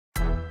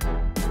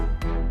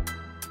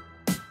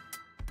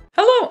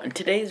Hello! In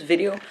today's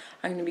video,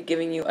 I'm going to be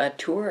giving you a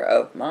tour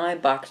of my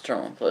box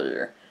turtle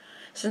enclosure.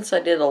 Since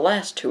I did the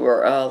last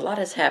tour, a lot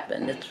has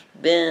happened. It's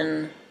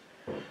been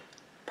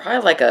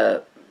probably like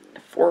 4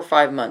 or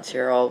 5 months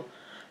here. I'll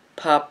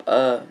pop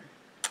a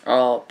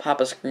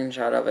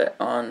screenshot of it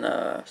on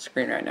the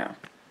screen right now.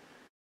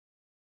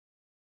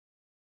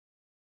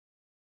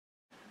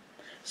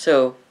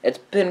 So, it's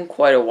been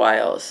quite a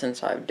while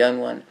since I've done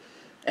one,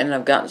 and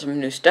I've gotten some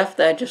new stuff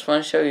that I just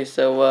want to show you.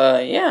 So,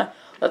 yeah,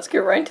 let's get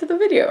right into the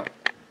video.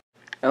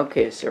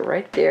 Okay, so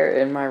right there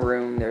in my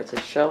room, there's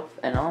a shelf,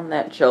 and on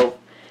that shelf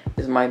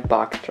is my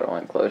box turtle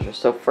enclosure.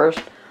 So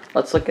first,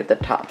 let's look at the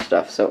top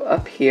stuff. So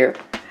up here,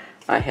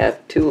 I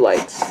have 2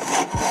 lights.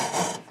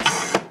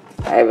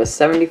 I have a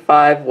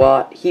 75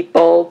 watt heat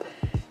bulb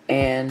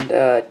and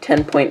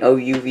 10.0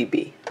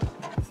 UVB.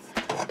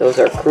 Those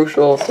are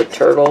crucial to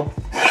turtle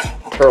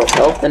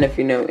health, and if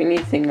you know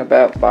anything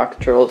about box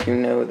turtles, you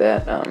know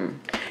that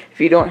if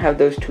you don't have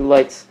those 2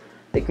 lights,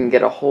 they can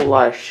get a whole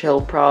lot of shell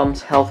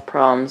problems, health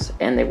problems,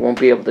 and they won't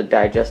be able to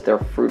digest their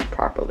fruit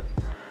properly.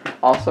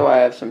 Also, I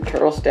have some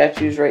turtle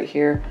statues right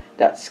here.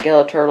 That's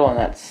skeleturtle and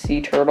that's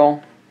sea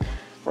turtle.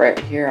 Right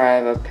here I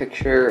have a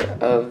picture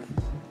of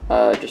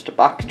just a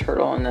box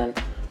turtle, and then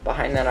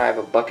behind that I have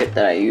a bucket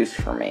that I use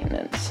for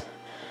maintenance.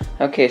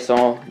 Okay,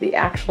 so the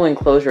actual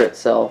enclosure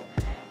itself,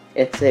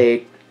 it's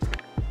a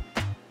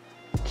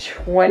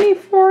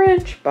 24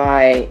 inch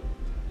by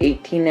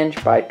 18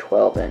 inch by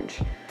 12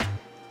 inch.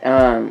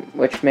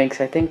 Which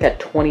makes, I think, a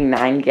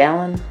 29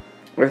 gallon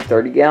or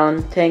 30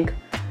 gallon tank.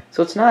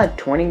 So it's not a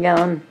 20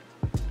 gallon.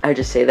 I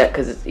just say that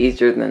because it's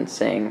easier than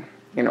saying,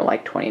 you know,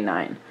 like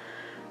 29.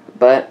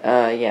 But,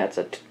 yeah, it's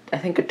I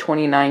think a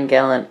 29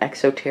 gallon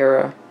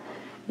Exoterra.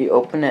 You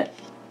open it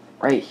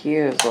right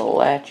here, there's a little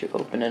latch, you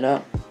open it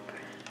up.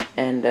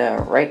 And,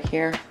 right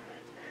here,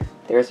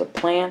 there's a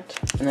plant.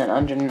 And then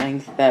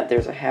underneath that,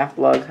 there's a half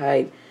log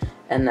height.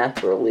 And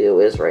that's where Leo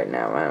is right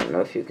now. I don't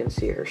know if you can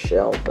see her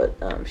shell, but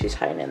she's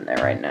hiding in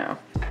there right now.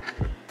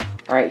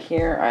 Right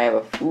here, I have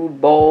a food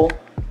bowl.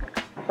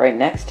 Right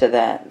next to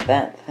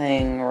that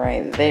thing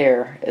right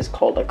there is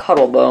called a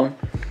cuddle bone.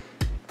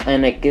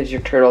 And it gives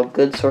your turtle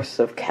good sources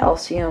of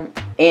calcium,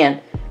 and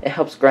it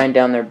helps grind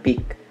down their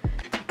beak.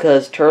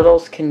 Because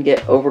turtles can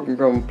get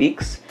overgrown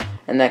beaks,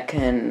 and that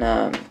can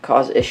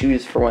cause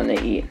issues for when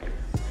they eat.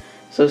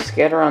 So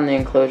scattered around the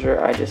enclosure,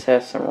 I just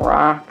have some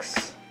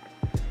rocks.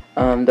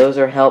 Those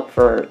are help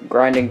for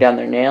grinding down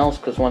their nails,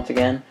 because once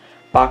again,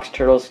 box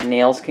turtles'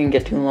 nails can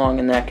get too long,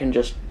 and that can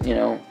just, you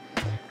know,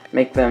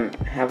 make them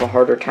have a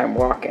harder time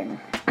walking.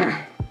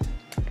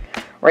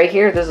 Right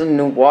here, this is a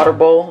new water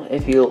bowl.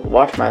 If you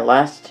watch my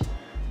last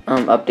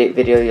update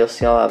video, you'll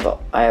see I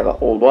have an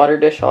old water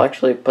dish. I'll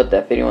actually put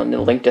that video in the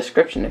link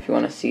description if you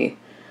want to see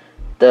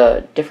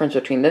the difference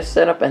between this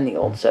setup and the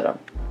old setup.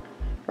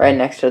 Right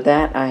next to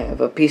that, I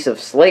have a piece of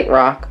slate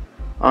rock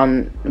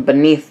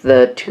beneath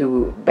the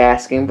 2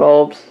 basking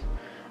bulbs.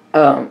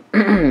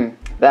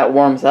 That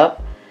warms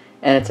up,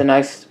 and it's a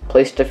nice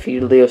place to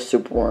feed Leo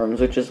superworms,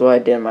 which is what I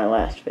did in my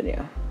last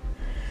video.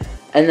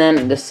 And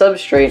then the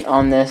substrate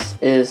on this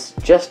is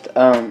just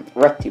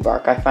recti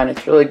bark. I find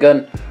it's really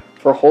good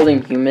for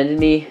holding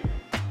humidity,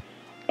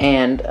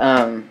 and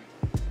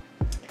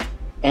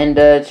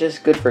it's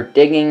just good for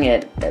digging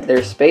it.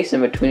 There's space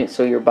in between it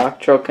so your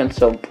box turtle can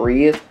still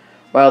breathe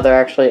while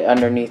they're actually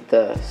underneath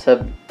the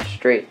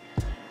substrate.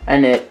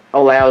 And it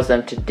allows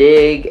them to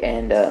dig,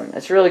 and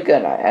it's really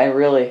good. I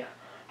really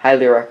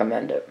highly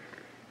recommend it.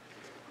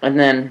 And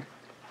then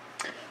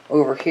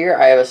over here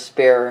I have a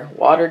spare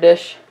water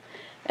dish,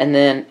 and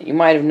then you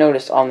might have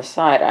noticed on the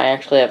side I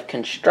actually have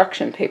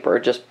construction paper,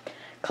 just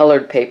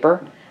colored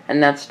paper,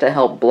 and that's to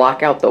help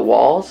block out the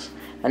walls,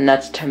 and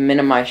that's to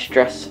minimize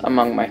stress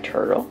among my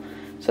turtle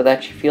so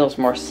that she feels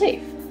more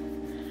safe.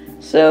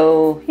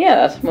 So yeah,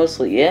 that's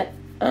mostly it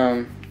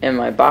in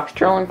my box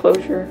turtle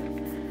enclosure.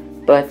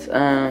 But,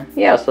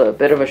 yeah, it's a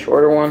bit of a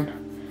shorter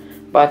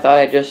one. But I thought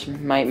I just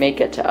might make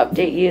it to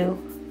update you.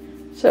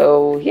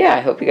 So, yeah,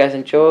 I hope you guys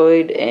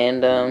enjoyed.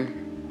 And,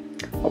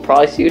 I'll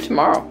probably see you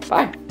tomorrow.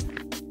 Bye.